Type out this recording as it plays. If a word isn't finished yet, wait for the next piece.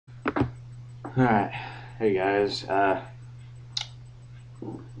Alright, hey guys, I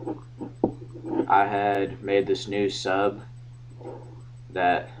had made this new sub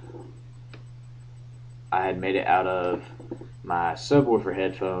that I had made it out of my subwoofer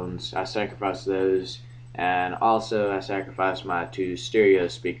headphones. I sacrificed those, and also I sacrificed my two stereo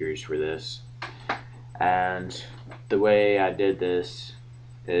speakers for this. And the way I did this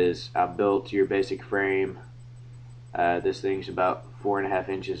is I built your basic frame. This thing's about 4.5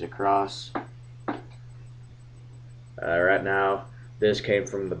 inches across. Right now, this came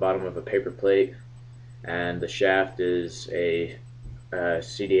from the bottom of a paper plate, and the shaft is a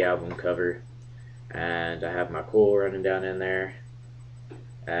CD album cover, and I have my coil running down in there,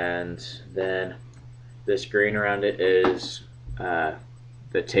 and then this green around it is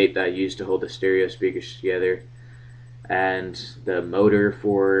the tape that I used to hold the stereo speakers together, and the motor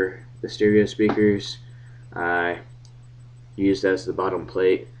for the stereo speakers I used as the bottom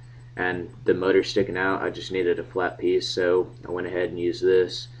plate, and the motor sticking out, I just needed a flat piece, so I went ahead and used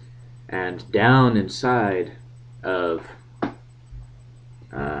this. And down inside of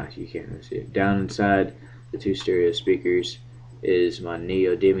you can't really see it, down inside the two stereo speakers is my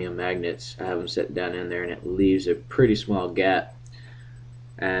neodymium magnets. I have them set down in there, and it leaves a pretty small gap,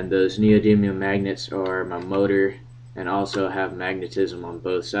 and those neodymium magnets are my motor, and also have magnetism on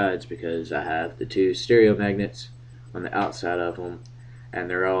both sides because I have the two stereo magnets on the outside of them, and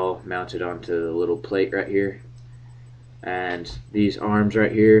they're all mounted onto the little plate right here. And these arms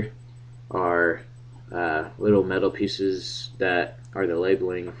right here are little metal pieces that are the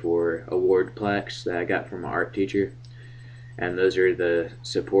labeling for award plaques that I got from my art teacher, and those are the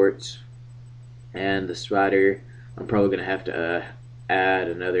supports. And the spider, I'm probably going to have to add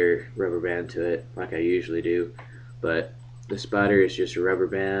another rubber band to it like I usually do, but the spider is just a rubber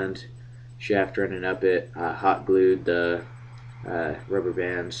band, shaft running up it. I hot glued the rubber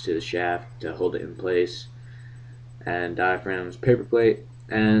bands to the shaft to hold it in place, and diaphragm's paper plate,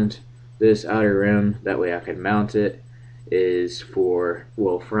 and this outer rim, that way I can mount it, is from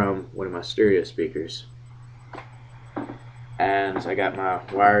one of my stereo speakers. And I got my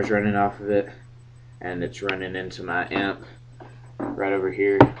wires running off of it, and it's running into my amp right over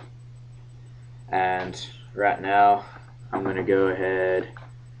here. And right now I'm going to go ahead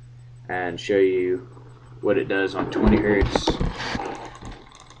and show you what it does on 20 hertz.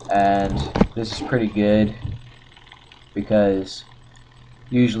 And this is pretty good because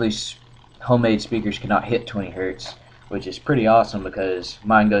usually homemade speakers cannot hit 20 hertz, which is pretty awesome because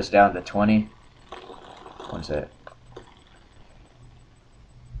mine goes down to 20. One sec.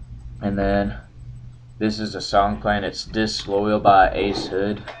 And then this is a song playing. It's Disloyal by Ace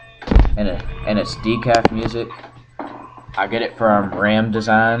Hood, and it's decaf music. I get it from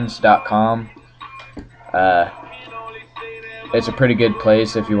ramdesigns.com. It's a pretty good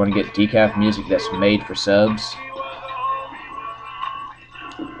place if you want to get decaf music that's made for subs.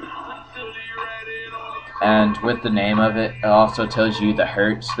 And with the name of it, it also tells you the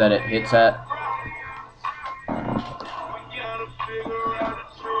hertz that it hits at.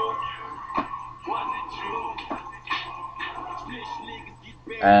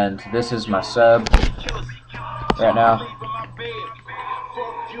 And this is my sub right now.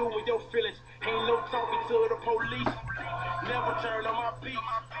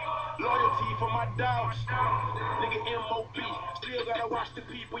 Loyalty for my dogs, nigga MOB. Still gotta watch the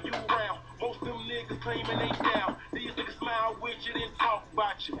people you around. Most them niggas claiming they down. These niggas smile with you, then talk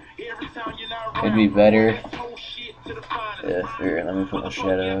about you. Every time you're not around. It'd be better. Here, let me put my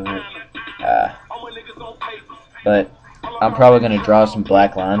shadow over it. But I'm probably gonna draw some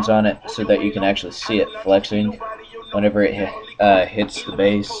black lines on it so that you can actually see it flexing whenever it hits the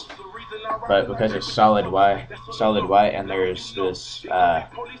base. But because it's solid white, and there's this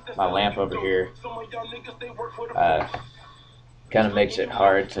my lamp over here, kind of makes it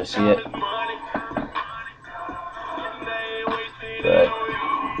hard to see it.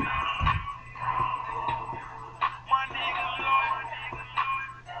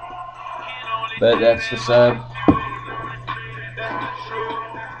 But that's the sub.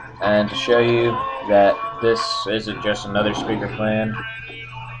 And to show you that this isn't just another speaker plan,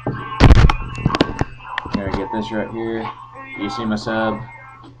 I'm gonna get this right here. You see my sub?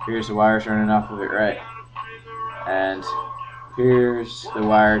 Here's the wires running off of it, right? And here's the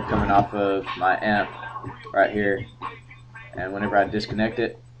wire coming off of my amp right here. And whenever I disconnect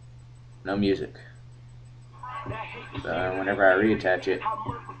it, no music. So whenever I reattach it,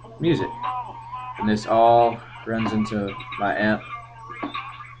 music. And this all runs into my amp.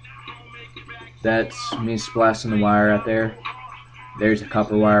 That's me splicing the wire right there. There's a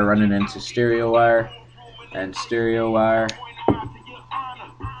copper wire running into stereo wire, and stereo wire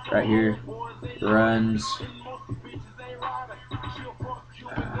right here runs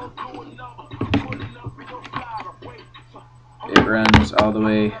it runs all the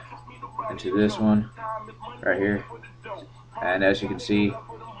way into this one right here, and as you can see,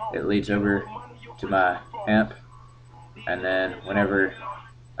 it leads over to my amp. And then whenever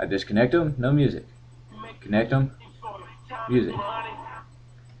I disconnect them, no music. Connect them, music.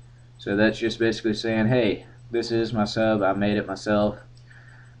 So that's just basically saying, hey, this is my sub, I made it myself.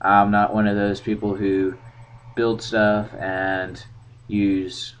 I'm not one of those people who build stuff and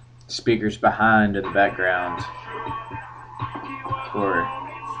use speakers behind in the background or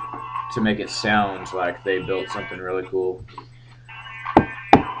to make it sound like they built something really cool.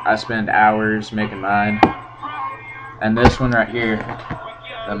 I spend hours making mine. And this one right here,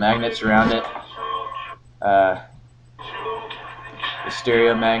 the magnets around it, the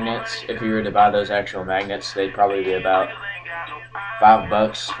stereo magnets, if you were to buy those actual magnets, they'd probably be about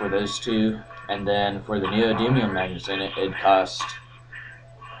 $5 for those two. And then for the neodymium magnets in it, it'd cost,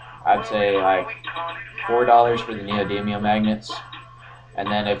 I'd say, like $4 for the neodymium magnets. And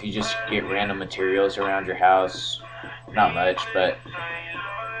then if you just get random materials around your house, not much, but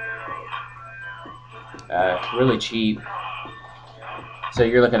really cheap. So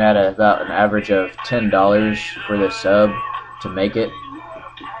you're looking at about an average of $10 for this sub to make it.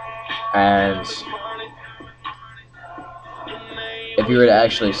 And if you were to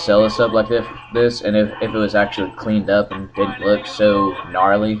actually sell a sub like this, and if it was actually cleaned up and didn't look so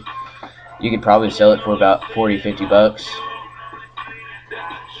gnarly, you could probably sell it for about $40-50.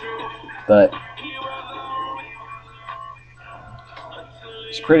 But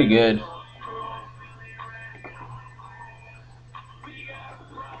it's pretty good.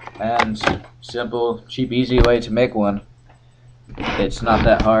 And simple, cheap, easy way to make one. It's not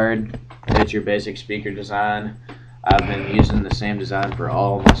that hard. It's your basic speaker design. I've been using the same design for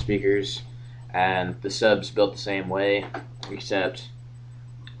all my speakers, and the sub's built the same way, except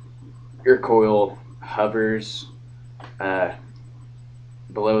your coil hovers above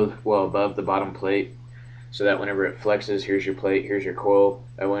the bottom plate, so that whenever it flexes, here's your plate, here's your coil,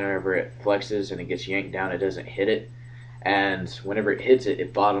 and whenever it flexes and it gets yanked down, it doesn't hit it. And whenever it hits it,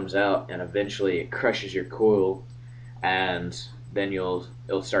 it bottoms out, and eventually it crushes your coil, and then it'll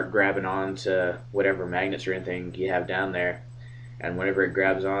start grabbing on to whatever magnets or anything you have down there. And whenever it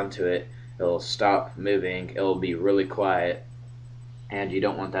grabs onto it, it'll stop moving, it'll be really quiet, and you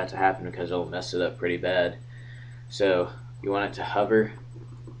don't want that to happen because it'll mess it up pretty bad. So you want it to hover,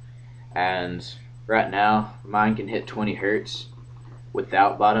 and right now mine can hit 20 Hertz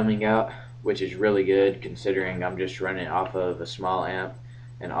without bottoming out, which is really good considering I'm just running off of a small amp,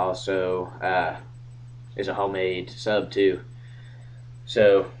 and also is a homemade sub too.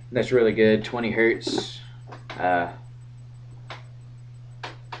 So that's really good. 20 Hertz. The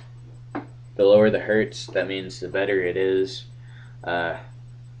lower the Hertz, that means the better it is. And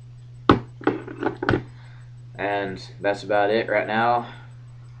that's about it right now.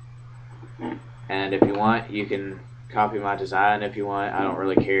 And if you want, you can copy my design if you want. I don't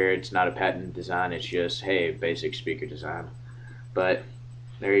really care. It's not a patented design. It's just, hey, basic speaker design. But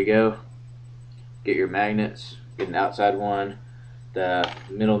there you go. Get your magnets. Get an outside one. The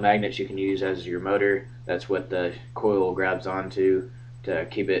middle magnets you can use as your motor. That's what the coil grabs onto to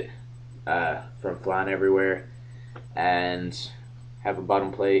keep it from flying everywhere. And have a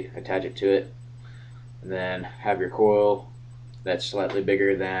bottom plate, attach it to it, and then have your coil that's slightly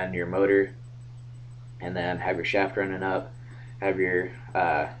bigger than your motor, and then have your shaft running up, have your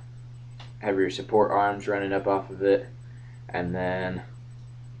support arms running up off of it, and then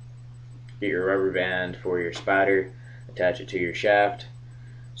get your rubber band for your spider, attach it to your shaft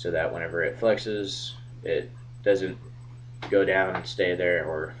so that whenever it flexes, it doesn't go down and stay there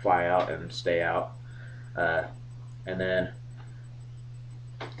or fly out and stay out. And then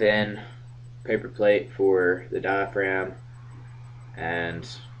thin paper plate for the diaphragm, and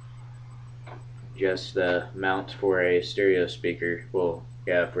just the mount for a stereo speaker. Well,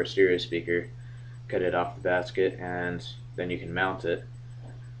 yeah, for a stereo speaker, cut it off the basket, and then you can mount it,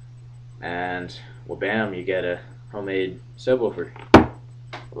 and well, bam, you get a homemade subwoofer.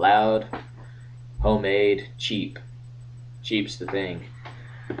 Loud, homemade, cheap. Cheap's the thing.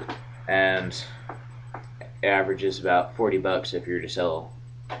 And it averages about $40 if you're to sell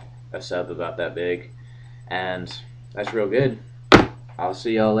a sub about that big, and that's real good. I'll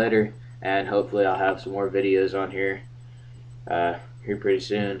see y'all later, and hopefully I'll have some more videos on here pretty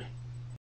soon.